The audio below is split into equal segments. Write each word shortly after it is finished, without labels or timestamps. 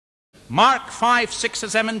Mark 5, 6,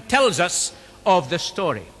 and 7 tells us of the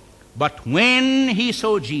story. But when he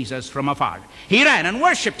saw Jesus from afar, he ran and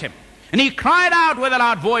worshipped him. And he cried out with a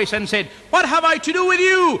loud voice and said, "What have I to do with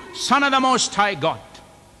you, Son of the Most High God?"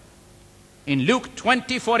 In Luke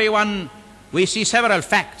 20:41, we see several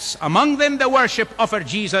facts. Among them, the worship offered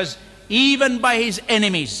Jesus even by his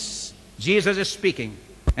enemies. Jesus is speaking,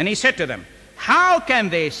 and he said to them, "How can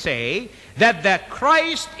they say that the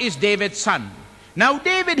Christ is David's son?" Now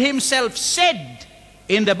David himself said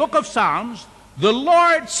in the book of Psalms, "The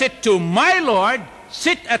Lord said to my Lord,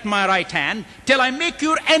 sit at my right hand till I make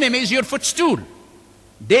your enemies your footstool."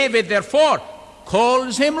 David therefore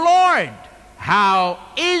calls him Lord. How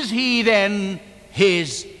is he then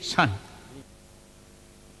his son?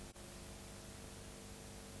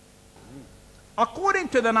 According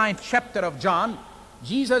to the 9th chapter of John,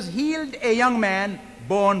 Jesus healed a young man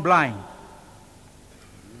born blind.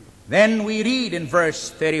 Then we read in verse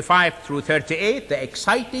 35 through 38 the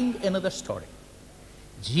exciting end of the story.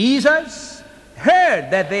 Jesus heard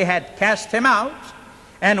that they had cast him out,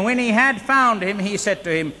 and when he had found him, he said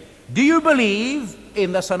to him, "Do you believe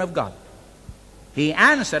in the Son of God?" He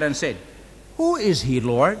answered and said, "Who is he,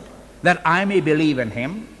 Lord, that I may believe in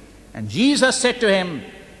him?" And Jesus said to him,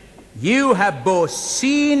 "You have both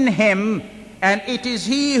seen him, and it is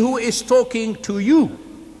he who is talking to you."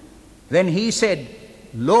 Then he said,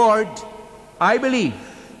 "Lord, I believe,"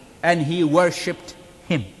 and he worshipped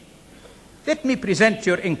him. Let me present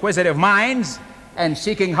your inquisitive minds and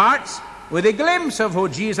seeking hearts with a glimpse of who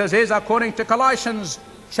Jesus is according to Colossians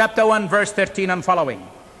chapter 1, verse 13 and following.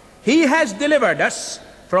 He has delivered us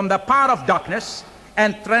from the power of darkness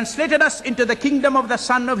and translated us into the kingdom of the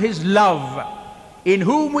Son of his love, in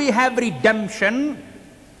whom we have redemption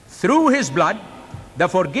through his blood, the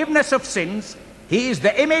forgiveness of sins. He is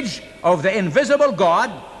the image of the invisible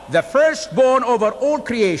God, the firstborn over all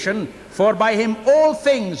creation, for by him all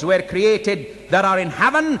things were created that are in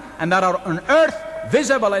heaven and that are on earth,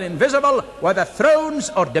 visible and invisible, whether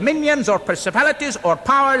thrones or dominions or principalities or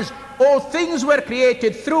powers. All things were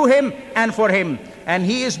created through him and for him. And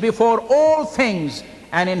he is before all things,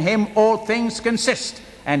 and in him all things consist.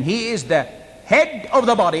 And he is the head of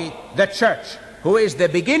the body, the church, who is the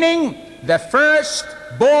beginning, the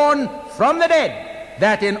firstborn from the dead,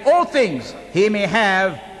 that in all things he may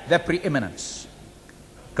have the preeminence.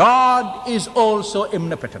 God is also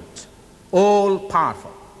omnipotent,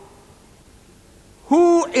 all-powerful.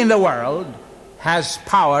 Who in the world has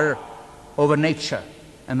power over nature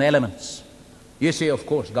and the elements? You say, of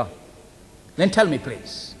course, God. Then tell me,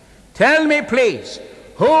 please,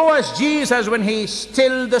 who was Jesus when he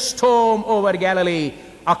stilled the storm over Galilee,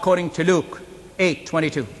 according to Luke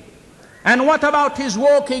 8:22? And what about his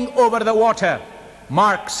walking over the water,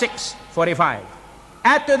 Mark 6:45?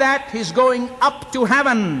 After that, his going up to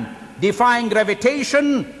heaven, defying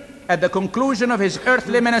gravitation at the conclusion of his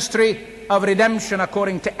earthly ministry of redemption,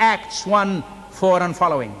 according to Acts 1:4 and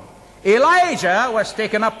following. Elijah was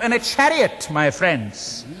taken up in a chariot, my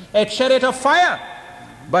friends, a chariot of fire.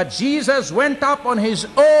 But Jesus went up on his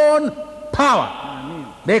own power,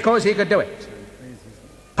 because he could do it.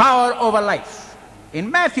 Power over life. In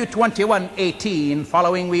Matthew 21:18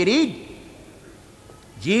 following, we read,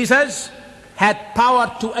 Jesus had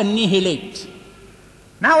power to annihilate.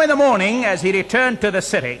 Now in the morning, as he returned to the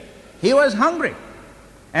city, he was hungry.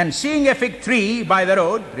 And seeing a fig tree by the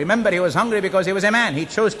road, remember, he was hungry because he was a man. He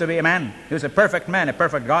chose to be a man. He was a perfect man, a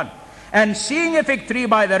perfect God. And seeing a fig tree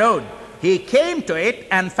by the road, he came to it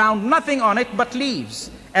and found nothing on it but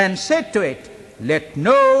leaves, and said to it, "Let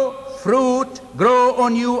no fruit grow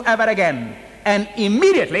on you ever again." And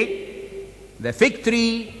immediately the fig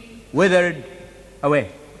tree withered away.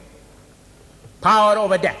 Power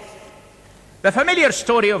over death. The familiar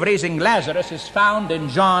story of raising Lazarus is found in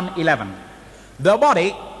John 11. The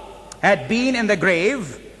body had been in the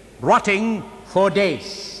grave, rotting for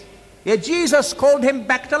days. Yet Jesus called him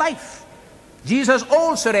back to life. Jesus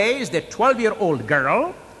also raised a 12-year-old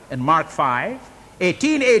girl in Mark 5, a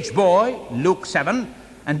teenage boy, Luke 7,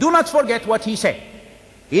 and do not forget what he said.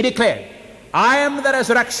 He declared, "I am the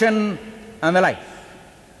resurrection and the life."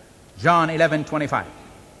 John 11:25.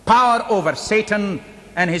 Power over Satan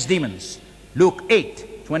and his demons. Luke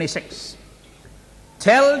 8:26.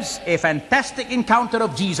 Tells a fantastic encounter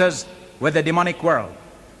of Jesus with the demonic world.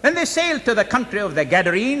 Then they sailed to the country of the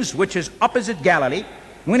Gadarenes, which is opposite Galilee.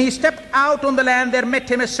 When he stepped out on the land, there met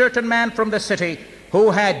him a certain man from the city who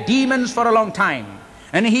had demons for a long time.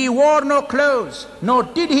 And he wore no clothes, nor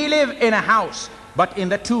did he live in a house, but in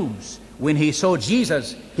the tombs. When he saw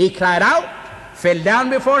Jesus, he cried out, fell down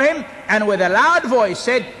before him, and with a loud voice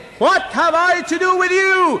said, What have I to do with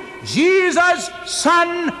you, Jesus,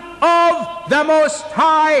 Son of the Most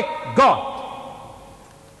High God?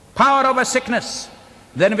 Power over sickness.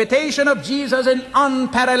 The invitation of Jesus is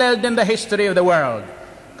unparalleled in the history of the world.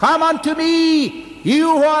 Come unto me, you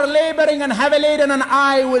who are laboring and heavy laden, and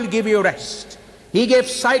I will give you rest. He gave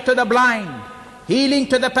sight to the blind, healing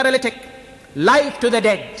to the paralytic, life to the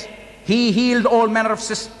dead. He healed all manner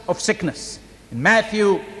of sickness. In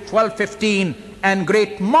Matthew 12:15, and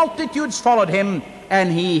great multitudes followed him,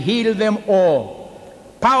 and he healed them all.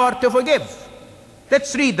 Power to forgive.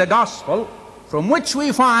 Let's read the gospel from which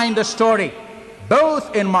we find the story,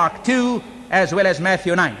 both in Mark 2 as well as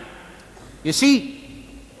Matthew 9. You see,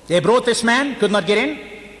 they brought this man, could not get in.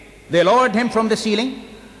 They lowered him from the ceiling.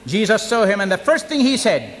 Jesus saw him, and the first thing he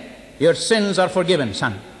said, your sins are forgiven,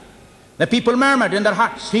 son. The people murmured in their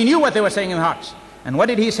hearts. He knew what they were saying in their hearts. And what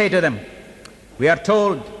did he say to them? We are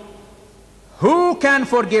told, who can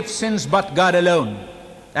forgive sins but God alone?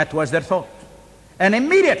 That was their thought. And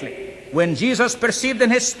immediately, when Jesus perceived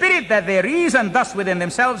in his spirit that they reasoned thus within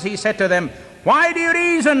themselves, he said to them, why do you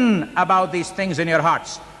reason about these things in your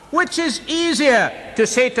hearts? Which is easier, to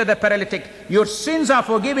say to the paralytic, your sins are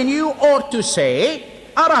forgiven you, or to say,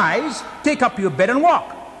 arise, take up your bed and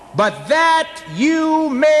walk? But that you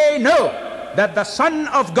may know that the Son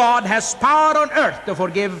of God has power on earth to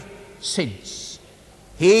forgive sins.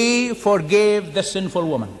 He forgave the sinful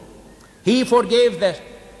woman. He forgave the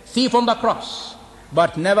thief on the cross.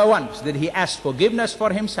 But never once did he ask forgiveness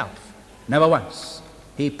for himself. Never once.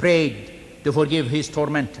 He prayed to forgive his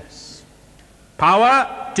tormentors.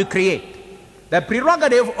 Power to create. The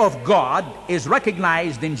prerogative of God is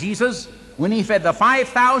recognized in Jesus when he fed the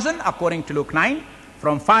 5,000, according to Luke 9,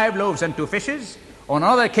 from 5 loaves and 2 fishes. On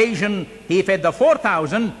another occasion, he fed the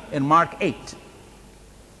 4,000 in Mark 8,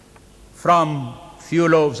 from few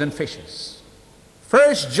loaves and fishes.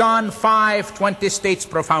 1 John 5:20 states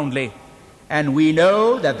profoundly, and we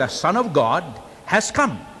know that the Son of God has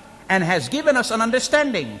come and has given us an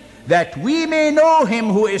understanding that we may know him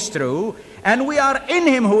who is true, and we are in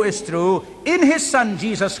him who is true, in his Son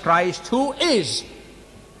Jesus Christ, who is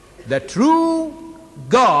the true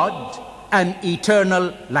God and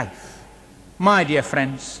eternal life. My dear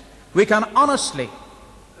friends, we can honestly,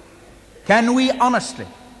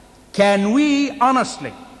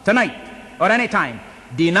 tonight or any time,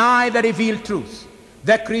 deny the revealed truth?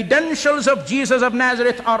 The credentials of Jesus of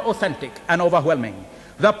Nazareth are authentic and overwhelming.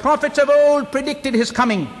 The prophets of old predicted his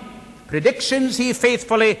coming. Predictions he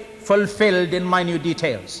faithfully fulfilled in minute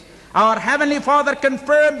details. Our Heavenly Father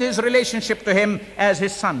confirmed his relationship to him as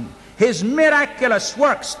his Son. His miraculous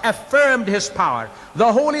works affirmed his power. The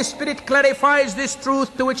Holy Spirit clarifies this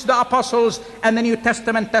truth, to which the apostles and the New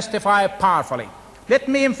Testament testify powerfully. Let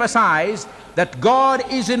me emphasize that God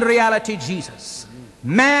is in reality Jesus.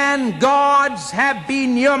 Man gods have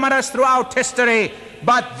been numerous throughout history,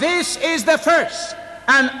 but this is the first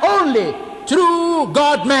and only true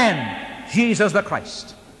God-man, Jesus the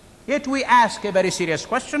Christ. Yet we ask a very serious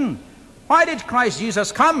question. Why did Christ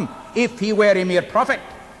Jesus come if he were a mere prophet?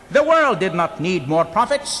 The world did not need more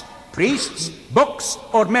prophets, priests, books,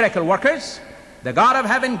 or miracle workers. The God of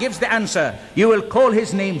heaven gives the answer. You will call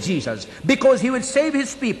his name Jesus, because he will save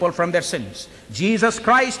his people from their sins. Jesus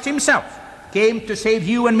Christ himself came to save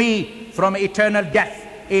you and me from eternal death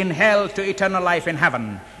in hell to eternal life in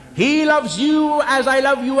heaven. He loves you as I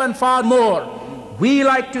love you, and far more. We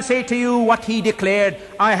like to say to you what he declared,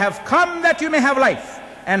 I have come that you may have life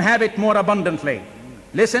and have it more abundantly.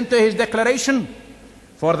 Listen to his declaration.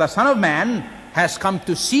 For the Son of Man has come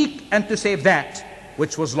to seek and to save that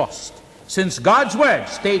which was lost. Since God's word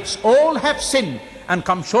states all have sinned and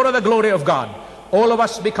come short of the glory of God, all of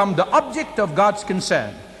us become the object of God's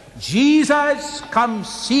concern. Jesus comes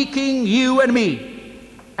seeking you and me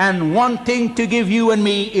and wanting to give you and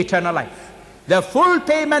me eternal life. The full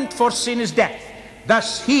payment for sin is death.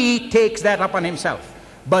 Thus he takes that upon himself.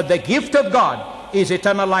 But the gift of God is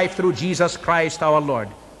eternal life through Jesus Christ our Lord.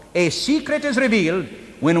 A secret is revealed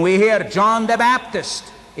when we hear John the Baptist's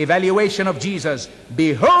evaluation of Jesus.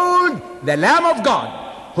 Behold the Lamb of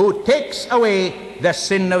God who takes away the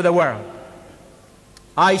sin of the world.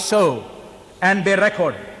 I saw and bear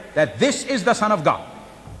record that this is the Son of God.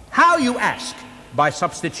 How, you ask? By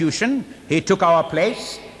substitution. He took our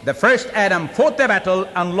place. The first Adam fought the battle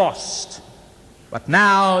and lost. But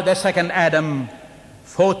now the second Adam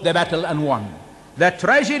fought the battle and won. The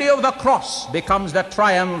tragedy of the cross becomes the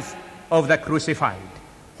triumph of the crucified.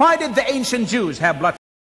 Why did the ancient Jews have blood